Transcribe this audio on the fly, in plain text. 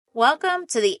Welcome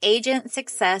to the Agent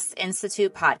Success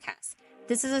Institute podcast.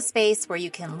 This is a space where you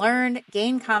can learn,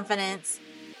 gain confidence,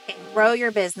 and grow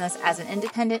your business as an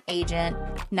independent agent,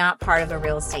 not part of a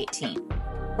real estate team.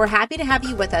 We're happy to have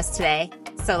you with us today,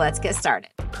 so let's get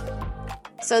started.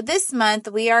 So this month,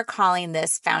 we are calling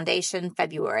this Foundation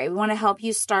February. We want to help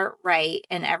you start right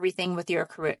in everything with your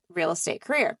real estate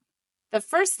career. The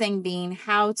first thing being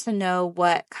how to know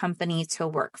what company to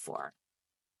work for.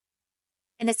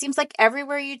 And it seems like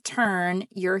everywhere you turn,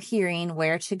 you're hearing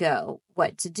where to go,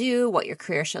 what to do, what your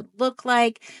career should look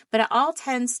like, but it all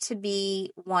tends to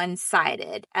be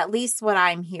one-sided, at least what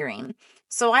I'm hearing.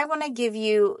 So I want to give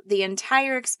you the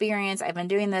entire experience. I've been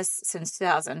doing this since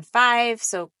 2005,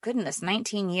 so goodness,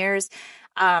 19 years.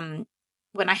 When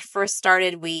I first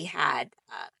started, we had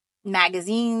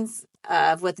magazines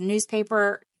with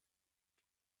newspaper.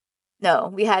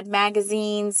 No, we had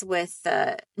magazines with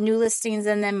new listings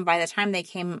in them. By the time they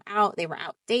came out, they were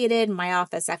outdated. My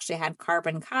office actually had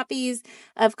carbon copies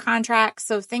of contracts,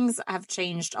 so things have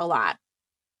changed a lot.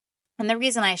 And the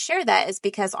reason I share that is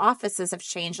because offices have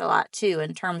changed a lot too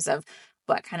in terms of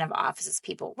what kind of offices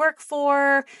people work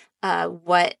for,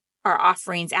 what are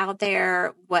offerings out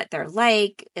there, what they're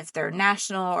like, if they're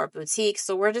national or boutique.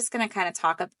 So we're just going to kind of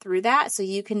talk up through that so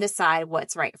you can decide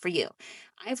what's right for you.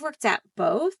 I've worked at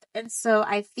both, and so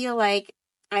I feel like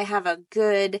I have a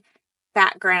good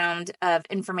background of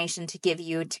information to give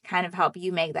you to kind of help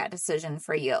you make that decision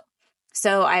for you.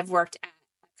 So I've worked at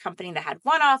a company that had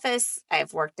one office.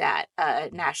 I've worked at a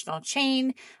national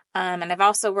chain, and I've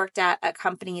also worked at a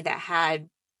company that had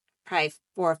probably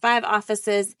 4 or 5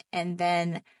 offices, and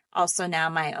then also now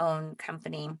my own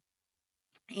company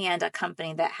and a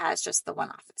company that has just the one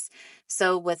office.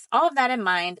 So with all of that in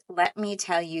mind, let me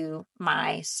tell you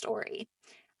my story.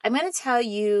 I'm going to tell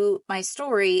you my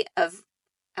story of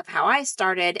how I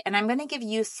started, and I'm going to give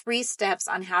you 3 steps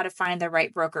on how to find the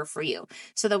right broker for you.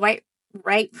 So the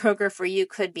right broker for you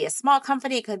could be a small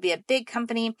company, it could be a big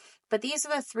company, but these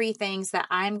are the 3 things that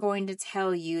I'm going to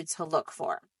tell you to look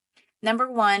for. Number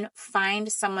 1,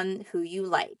 find someone who you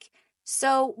like.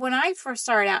 So when I first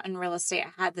started out in real estate,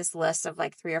 I had this list of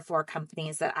like 3 or 4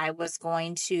 companies that I was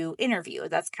going to interview.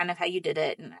 That's kind of how you did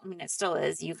it. And I mean, it still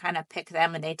is. You kind of pick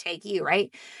them and they take you,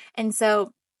 right? And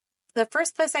so the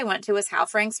first place I went to was Hal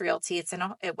Franks Realty.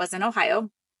 It was in Ohio.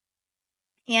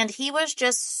 And he was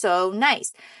just so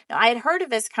nice. Now, I had heard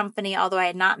of his company, although I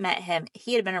had not met him.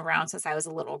 He had been around since I was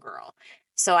a little girl.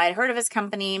 So I had heard of his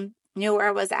company, knew where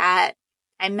I was at.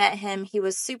 I met him. He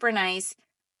was super nice.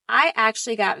 I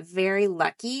actually got very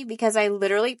lucky because I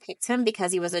literally picked him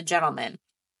because he was a gentleman.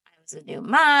 I was a new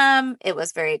mom. It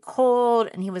was very cold,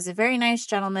 and he was a very nice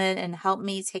gentleman and helped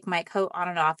me take my coat on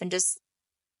and off, and just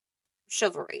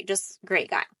chivalry, just great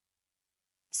guy.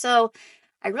 So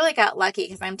I really got lucky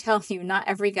because I'm telling you, not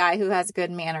every guy who has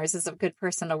good manners is a good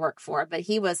person to work for, but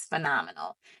he was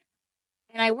phenomenal.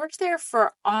 And I worked there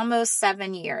for almost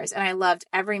 7 years, and I loved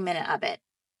every minute of it.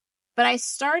 But I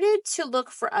started to look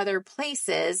for other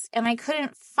places and I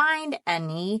couldn't find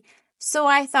any. So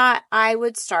I thought I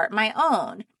would start my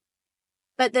own.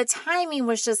 But the timing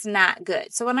was just not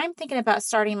good. So when I'm thinking about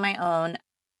starting my own,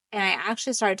 and I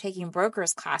actually started taking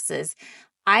broker's classes,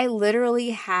 I literally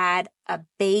had a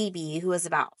baby who was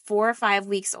about 4 or 5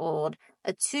 weeks old,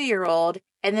 a 2-year-old,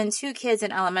 and then 2 kids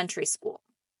in elementary school.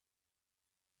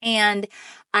 And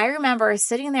I remember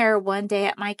sitting there one day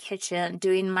at my kitchen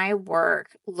doing my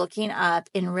work, looking up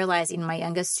and realizing my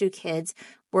youngest 2 kids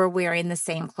were wearing the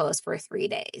same clothes for 3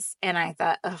 days. And I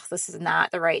thought, oh, this is not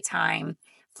the right time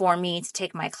for me to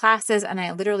take my classes. And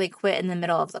I literally quit in the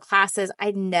middle of the classes.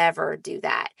 I'd never do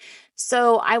that.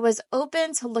 So I was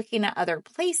open to looking at other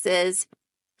places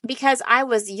because I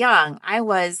was young. I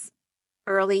was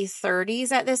early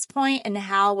 30s at this point, and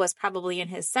Hal was probably in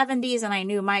his 70s, and I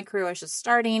knew my career was just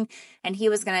starting, and he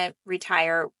was going to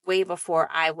retire way before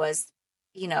I was,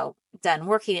 done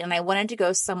working, and I wanted to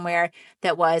go somewhere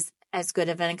that was as good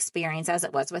of an experience as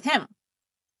it was with him.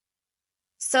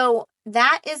 So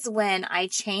that is when I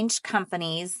changed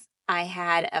companies. I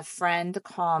had a friend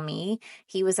call me.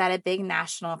 He was at a big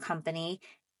national company,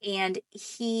 and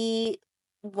he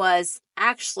was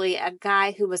actually a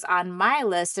guy who was on my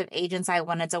list of agents I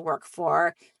wanted to work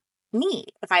for me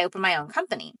if I opened my own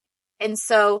company. And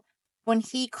so when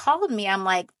he called me, I'm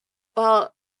like,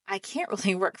 well, I can't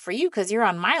really work for you because you're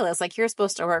on my list. Like, you're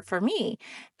supposed to work for me.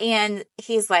 And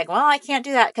he's like, well, I can't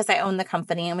do that because I own the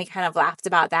company. And we kind of laughed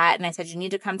about that. And I said, you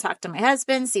need to come talk to my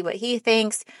husband, see what he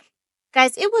thinks.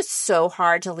 Guys, it was so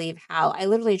hard to leave Hal. I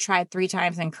literally tried 3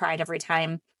 times and cried every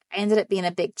time. I ended up being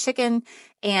a big chicken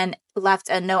and left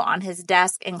a note on his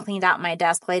desk and cleaned out my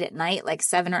desk late at night, like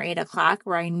 7 or 8 o'clock,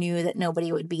 where I knew that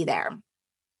nobody would be there,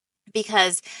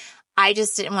 because I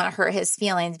just didn't want to hurt his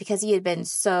feelings, because he had been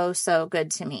so, so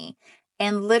good to me.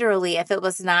 And literally, if it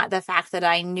was not the fact that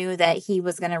I knew that he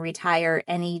was going to retire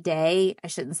any day, I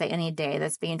shouldn't say any day,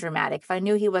 that's being dramatic. If I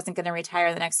knew he wasn't going to retire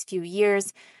in the next few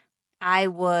years, I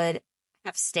would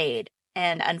have stayed.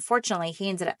 And unfortunately, he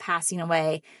ended up passing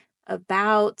away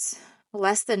about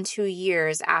less than 2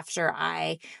 years after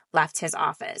I left his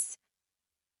office.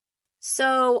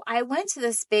 So I went to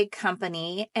this big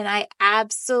company and I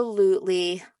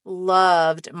absolutely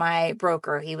loved my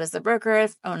broker. He was the broker,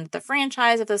 owned the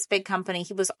franchise of this big company.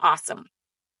 He was awesome.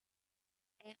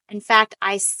 In fact,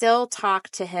 I still talk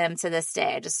to him to this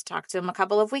day. I just talked to him a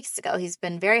couple of weeks ago. He's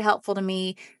been very helpful to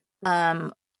me,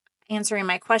 answering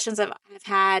my questions I've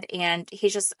had, and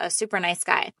he's just a super nice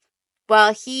guy.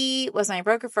 Well, he was my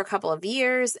broker for a couple of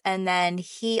years, and then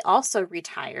he also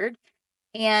retired.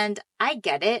 And I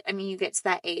get it. I mean, you get to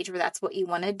that age where that's what you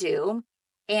want to do.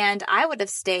 And I would have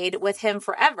stayed with him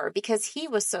forever because he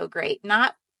was so great.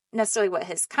 Not necessarily what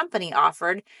his company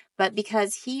offered, but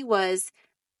because he was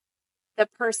the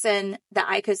person that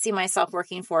I could see myself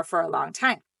working for a long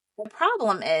time. The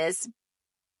problem is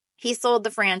he sold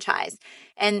the franchise.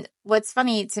 And what's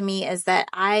funny to me is that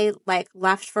I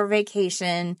left for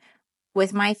vacation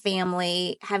with my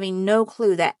family, having no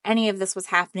clue that any of this was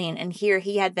happening. And here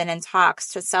he had been in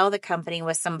talks to sell the company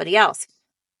with somebody else.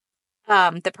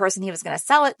 The person he was going to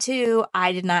sell it to,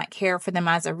 I did not care for them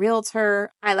as a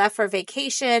realtor. I left for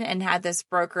vacation and had this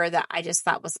broker that I just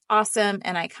thought was awesome.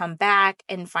 And I come back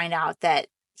and find out that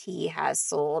he has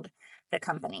sold the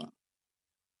company.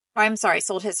 Or I'm sorry,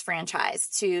 sold his franchise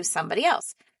to somebody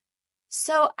else.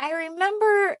 So I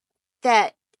remember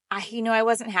that I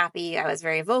wasn't happy. I was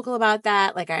very vocal about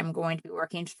that. Like, I'm going to be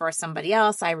working for somebody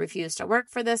else. I refuse to work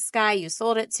for this guy you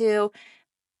sold it to.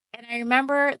 And I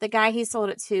remember the guy he sold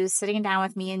it to sitting down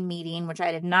with me in meeting, which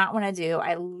I did not want to do.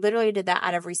 I literally did that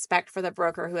out of respect for the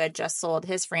broker who had just sold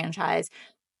his franchise.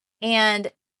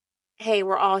 And hey,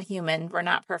 we're all human. We're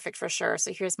not perfect for sure.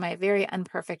 So here's my very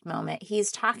unperfect moment. He's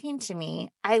talking to me.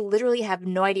 I literally have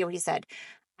no idea what he said.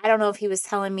 I don't know if he was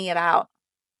telling me about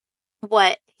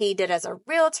what he did as a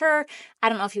realtor. I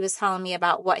don't know if he was telling me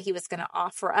about what he was going to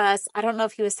offer us. I don't know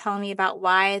if he was telling me about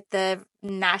why the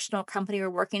national company we're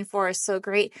working for is so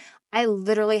great. I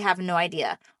literally have no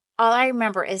idea. All I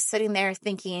remember is sitting there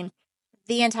thinking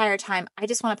the entire time, I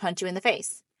just want to punch you in the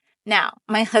face. Now,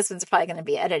 my husband's probably going to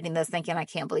be editing this thinking, I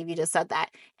can't believe you just said that.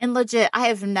 And legit, I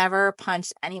have never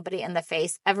punched anybody in the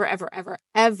face ever, ever, ever,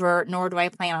 ever, nor do I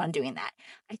plan on doing that.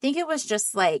 I think it was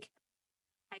just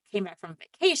I came back from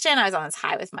vacation. I was on this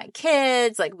high with my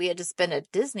kids. We had just been at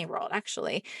Disney World,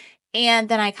 actually. And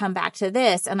then I come back to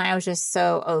this and I was just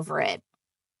so over it.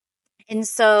 And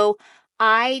so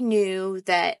I knew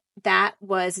that that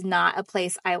was not a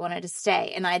place I wanted to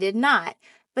stay, and I did not.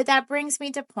 But that brings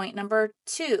me to point number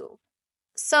 2.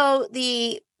 So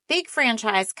the big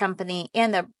franchise company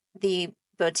and the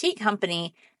boutique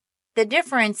company, the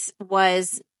difference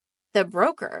was the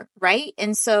broker, right?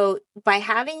 And so by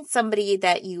having somebody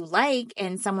that you like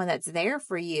and someone that's there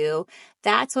for you,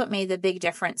 that's what made the big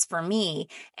difference for me.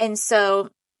 And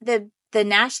so the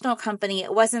national company,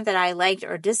 it wasn't that I liked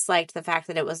or disliked the fact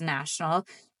that it was national.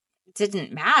 It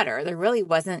didn't matter. There really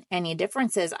wasn't any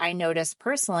differences I noticed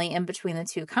personally in between the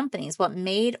two companies. What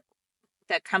made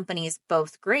the companies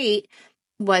both great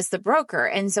was the broker.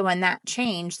 And so when that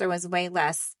changed, there was way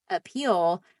less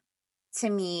appeal to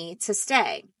me to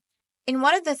stay. And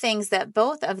one of the things that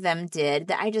both of them did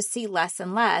that I just see less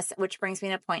and less, which brings me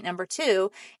to point number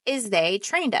 2, is they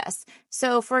trained us.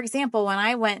 So, for example, when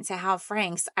I went to Hal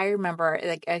Frank's, I remember,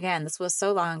 again, this was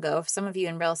so long ago. Some of you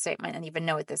in real estate might not even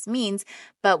know what this means,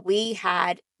 but we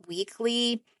had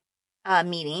weekly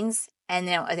meetings, and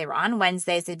they were on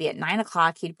Wednesdays. They'd be at 9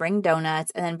 o'clock. He'd bring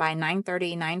donuts, and then by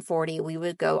 9:30, 9:40, we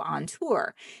would go on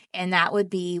tour. And that would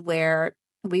be where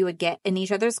we would get in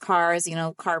each other's cars,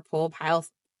 carpool, pile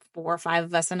 4 or 5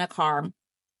 of us in a car,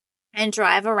 and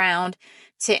drive around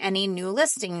to any new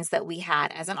listings that we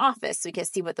had as an office. So we could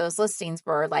see what those listings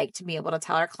were like to be able to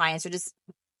tell our clients or just,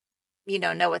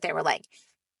 know what they were like.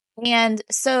 And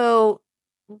so,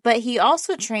 but he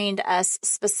also trained us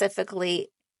specifically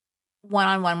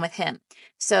one-on-one with him.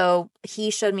 So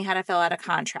he showed me how to fill out a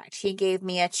contract. He gave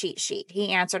me a cheat sheet.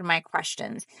 He answered my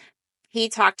questions. He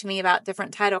talked to me about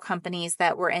different title companies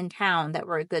that were in town that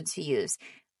were good to use.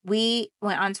 We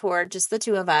went on tour, just the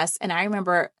two of us. And I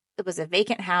remember it was a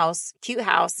vacant house, cute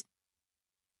house.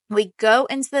 We go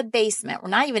into the basement. We're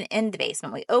not even in the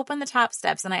basement. We open the top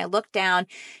steps and I look down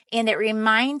and it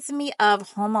reminds me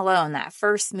of Home Alone, that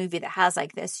first movie that has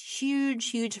like this huge,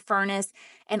 huge furnace.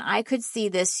 And I could see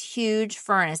this huge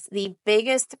furnace, the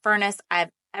biggest furnace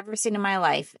I've ever seen in my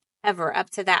life, ever up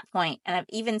to that point. And I've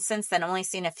even since then only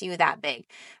seen a few that big.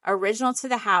 Original to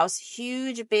the house,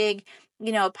 huge, big,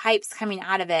 pipes coming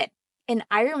out of it. And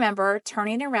I remember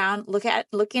turning around, looking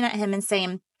at him and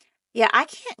saying, yeah, I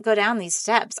can't go down these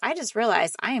steps. I just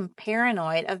realized I am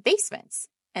paranoid of basements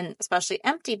and especially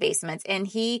empty basements. And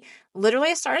he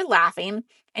literally started laughing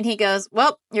and he goes,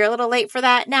 well, you're a little late for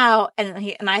that now.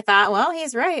 And I thought, well,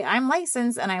 he's right. I'm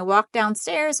licensed. And I walked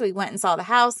downstairs. We went and saw the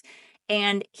house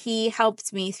and he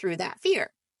helped me through that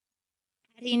fear.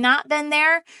 Had he not been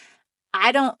there,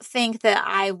 I don't think that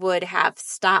I would have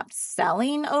stopped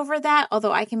selling over that,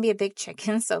 although I can be a big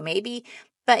chicken, so maybe.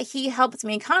 But he helped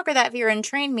me conquer that fear and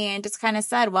trained me and just kind of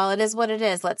said, well, it is what it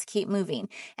is. Let's keep moving.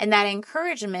 And that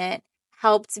encouragement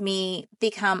helped me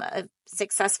become a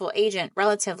successful agent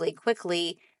relatively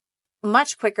quickly,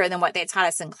 much quicker than what they taught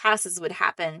us in classes would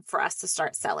happen for us to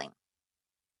start selling.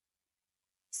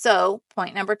 So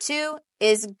point number 2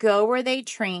 is go where they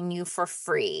train you for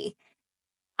free.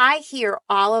 I hear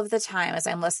all of the time as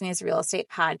I'm listening to real estate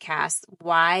podcasts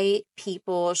why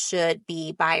people should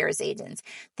be buyer's agents.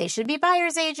 They should be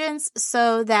buyer's agents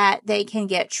so that they can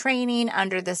get training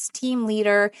under this team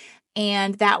leader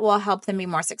and that will help them be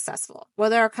more successful.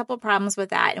 Well, there are a couple problems with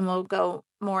that and we'll go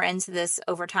more into this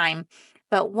over time.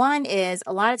 But one is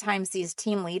a lot of times these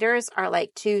team leaders are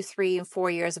like 2, 3, and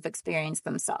 4 years of experience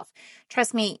themselves.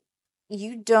 Trust me,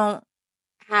 you don't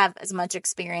have as much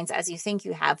experience as you think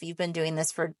you have. You've been doing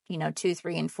this for, 2,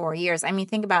 3, and 4 years. I mean,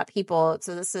 think about people.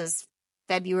 So this is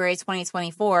February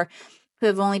 2024 who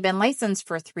have only been licensed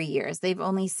for 3 years. They've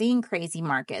only seen crazy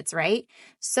markets, right?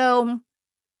 So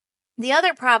the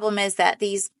other problem is that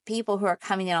these people who are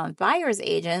coming in on buyer's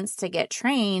agents to get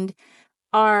trained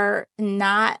are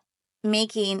not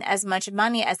making as much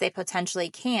money as they potentially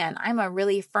can. I'm a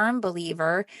really firm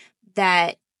believer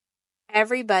that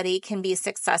everybody can be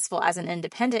successful as an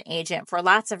independent agent for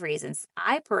lots of reasons.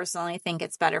 I personally think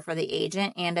it's better for the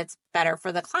agent and it's better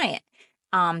for the client.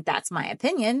 That's my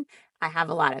opinion. I have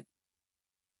a lot of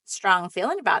strong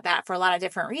feeling about that for a lot of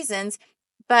different reasons.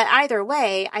 But either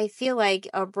way, I feel like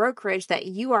a brokerage that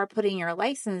you are putting your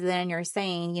license in and you're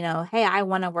saying, hey, I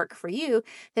want to work for you,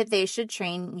 that they should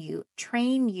train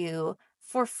you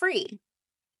for free.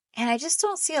 And I just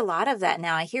don't see a lot of that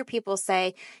now. I hear people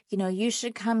say, you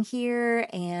should come here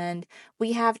and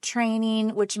we have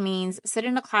training, which means sit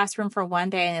in a classroom for one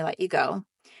day and they let you go.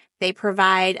 They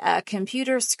provide a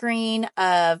computer screen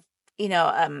of,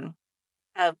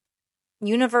 a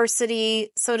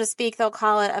university, so to speak, they'll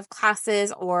call it, of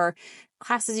classes or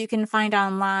classes you can find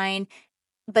online.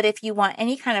 But if you want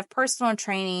any kind of personal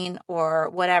training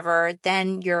or whatever,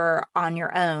 then you're on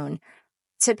your own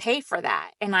to pay for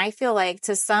that. And I feel like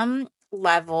to some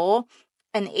level,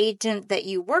 an agent that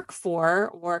you work for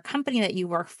or a company that you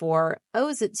work for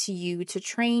owes it to you to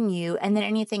train you. And then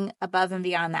anything above and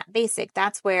beyond that basic,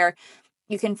 that's where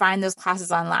you can find those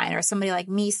classes online, or somebody like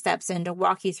me steps in to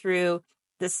walk you through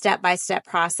the step-by-step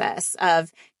process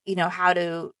of, how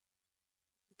to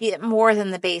get more than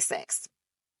the basics.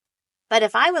 But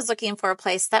if I was looking for a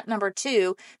place, step number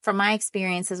 2, from my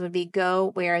experiences, would be go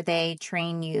where they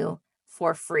train you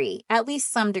for free, at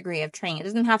least some degree of training. It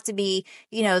doesn't have to be,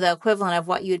 the equivalent of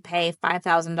what you'd pay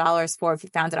 $5,000 for if you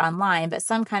found it online, but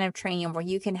some kind of training where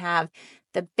you can have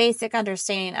the basic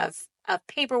understanding of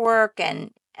paperwork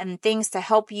and things to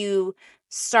help you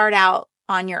start out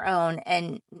on your own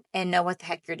and know what the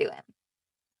heck you're doing.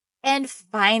 And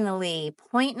finally,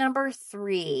 point number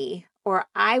 3, or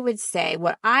I would say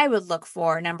what I would look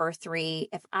for, number 3,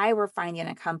 if I were finding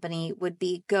a company, would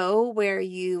be go where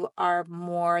you are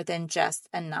more than just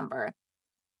a number.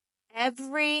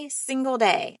 Every single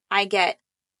day I get,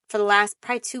 for the last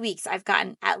probably 2 weeks, I've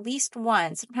gotten at least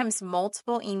one, sometimes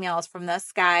multiple emails from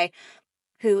this guy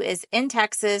who is in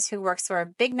Texas, who works for a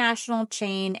big national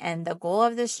chain. And the goal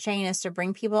of this chain is to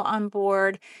bring people on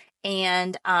board.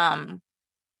 And I don't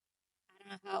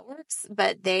know how it works,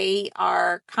 but they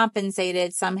are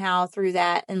compensated somehow through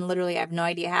that. And literally, I have no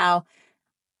idea how.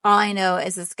 All I know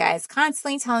is this guy is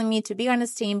constantly telling me to be on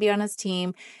his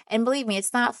team. And believe me,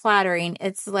 it's not flattering.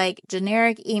 It's like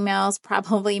generic emails,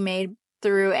 probably made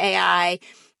through AI,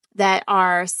 that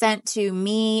are sent to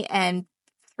me and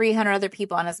 300 other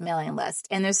people on his mailing list.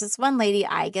 And there's this one lady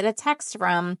I get a text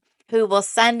from who will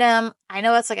send him, I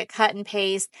know it's like a cut and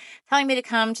paste, telling me to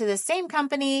come to the same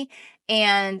company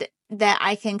and that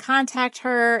I can contact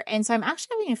her. And so I'm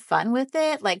actually having fun with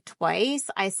it. Like twice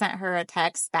I sent her a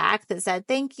text back that said,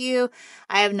 thank you.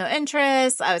 I have no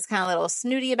interest. I was kind of a little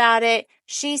snooty about it.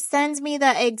 She sends me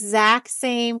the exact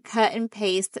same cut and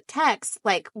paste text,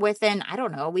 like within, I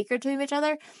don't know, a week or two of each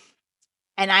other.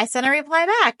 And I sent a reply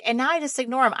back, and now I just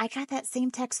ignore them. I got that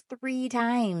same text 3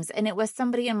 times, and it was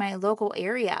somebody in my local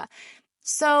area.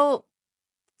 So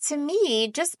to me,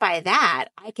 just by that,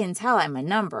 I can tell I'm a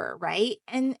number, right?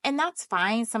 And that's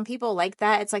fine. Some people like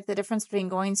that. It's like the difference between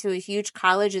going to a huge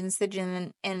college and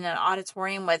sitting in an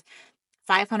auditorium with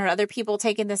 500 other people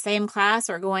taking the same class,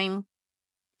 or going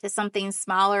to something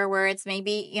smaller where it's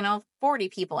maybe, 40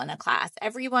 people in a class.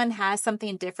 Everyone has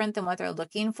something different than what they're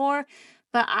looking for.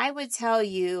 But I would tell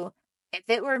you, if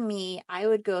it were me, I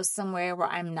would go somewhere where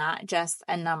I'm not just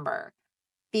a number.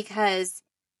 Because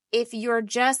if you're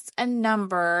just a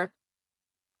number,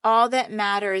 all that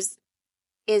matters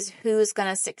is who's going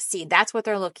to succeed. That's what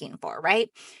they're looking for, right?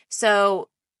 So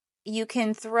you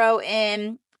can throw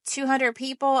in 200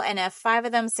 people, and if 5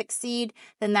 of them succeed,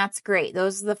 then that's great.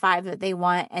 Those are the 5 that they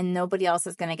want, and nobody else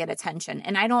is going to get attention.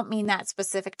 And I don't mean that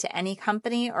specific to any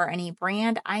company or any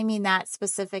brand. I mean that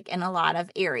specific in a lot of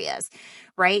areas,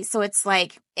 right? So it's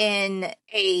like I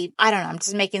don't know, I'm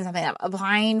just making something up.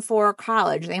 Applying for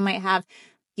college, they might have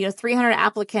 300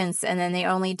 applicants, and then they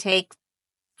only take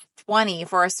 20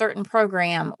 for a certain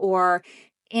program, or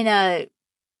in a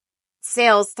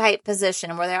sales type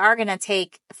position where they are going to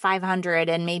take 500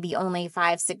 and maybe only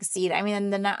 5 succeed. I mean,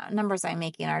 the numbers I'm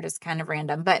making are just kind of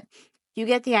random, but you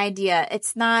get the idea.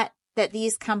 It's not that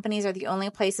these companies are the only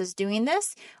places doing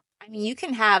this. I mean, you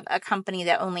can have a company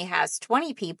that only has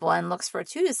 20 people and looks for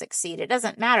 2 to succeed. It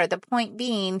doesn't matter. The point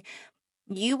being,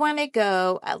 you want to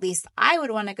go, at least I would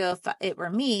want to go, if it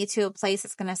were me, to a place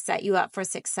that's going to set you up for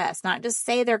success. Not just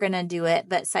say they're going to do it,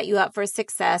 but set you up for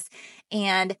success.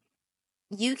 And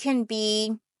you can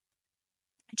be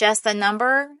just a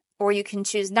number, or you can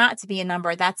choose not to be a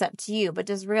number. That's up to you. But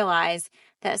just realize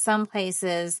that some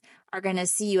places are going to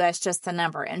see you as just a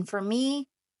number. And for me,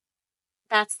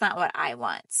 that's not what I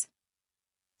want.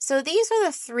 So these are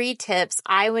the 3 tips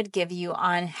I would give you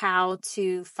on how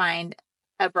to find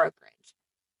a brokerage.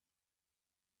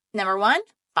 Number 1,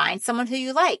 find someone who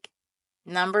you like.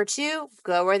 Number 2,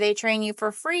 go where they train you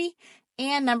for free.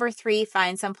 And number 3,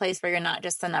 find some place where you're not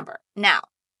just a number. Now,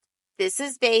 this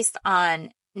is based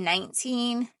on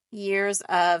 19 years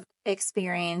of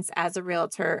experience as a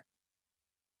realtor.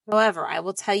 However, I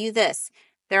will tell you this.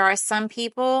 There are some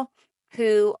people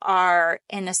who are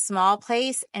in a small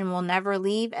place and will never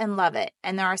leave and love it.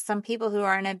 And there are some people who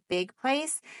are in a big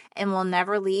place and will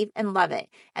never leave and love it.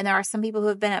 And there are some people who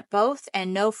have been at both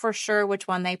and know for sure which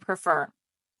one they prefer.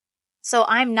 So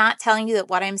I'm not telling you that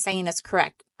what I'm saying is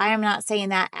correct. I am not saying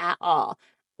that at all.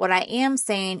 What I am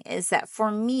saying is that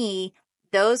for me,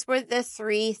 those were the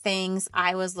 3 things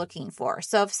I was looking for.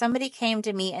 So if somebody came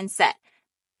to me and said,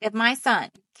 if my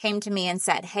son came to me and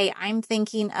said, hey, I'm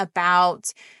thinking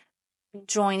about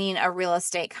joining a real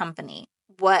estate company,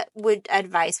 what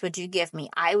advice would you give me?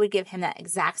 I would give him that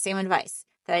exact same advice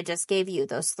that I just gave you,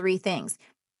 those 3 things.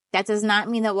 That does not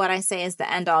mean that what I say is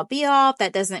the end all be all.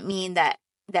 That doesn't mean that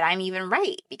I'm even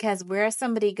right, because where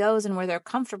somebody goes and where they're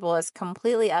comfortable is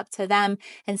completely up to them.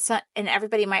 And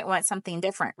everybody might want something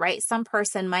different, right? Some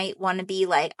person might want to be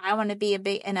like, I want to be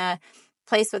in a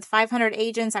place with 500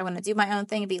 agents. I want to do my own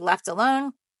thing and be left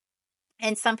alone.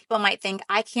 And some people might think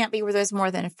I can't be where there's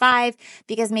more than 5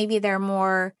 because maybe they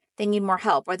need more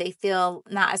help, or they feel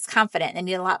not as confident. They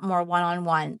need a lot more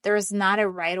one-on-one. There's not a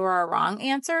right or a wrong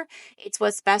answer. It's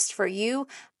what's best for you.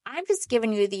 I'm just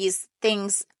giving you these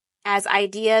things as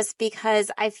ideas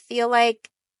because I feel like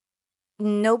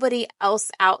nobody else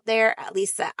out there, at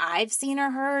least that I've seen or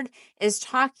heard, is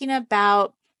talking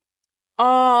about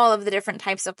all of the different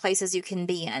types of places you can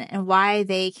be in and why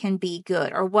they can be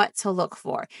good or what to look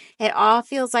for. It all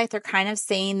feels like they're kind of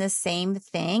saying the same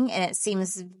thing, and it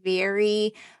seems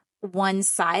very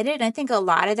one-sided. And I think a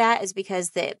lot of that is because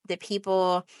the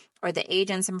people, or the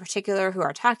agents in particular who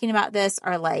are talking about this,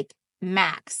 are like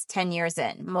max 10 years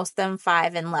in, most of them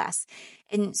 5 and less.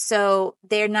 And so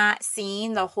they're not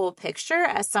seeing the whole picture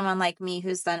as someone like me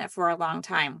who's done it for a long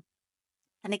time.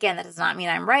 And again, that does not mean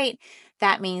I'm right.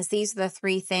 That means these are the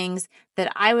 3 things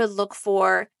that I would look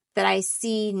for, that I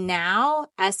see now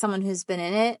as someone who's been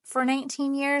in it for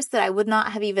 19 years, that I would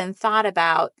not have even thought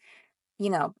about,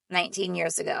 19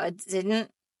 years ago. It didn't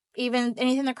even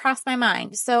anything that crossed my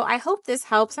mind. So I hope this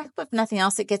helps. I hope if nothing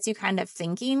else, it gets you kind of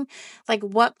thinking, like,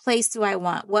 what place do I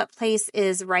want? What place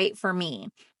is right for me?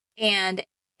 And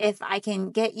if I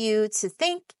can get you to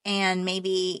think and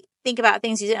maybe think about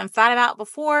things you didn't have thought about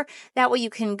before. That way you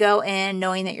can go in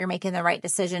knowing that you're making the right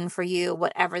decision for you,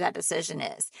 whatever that decision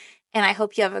is. And I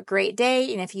hope you have a great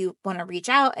day. And if you want to reach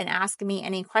out and ask me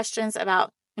any questions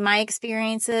about my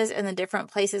experiences in the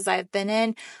different places I've been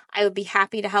in, I would be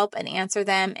happy to help and answer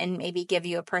them and maybe give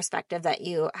you a perspective that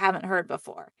you haven't heard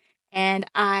before. And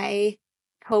I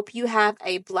hope you have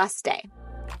a blessed day.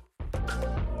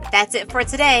 That's it for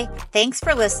today. Thanks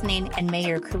for listening, and may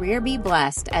your career be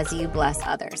blessed as you bless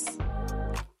others.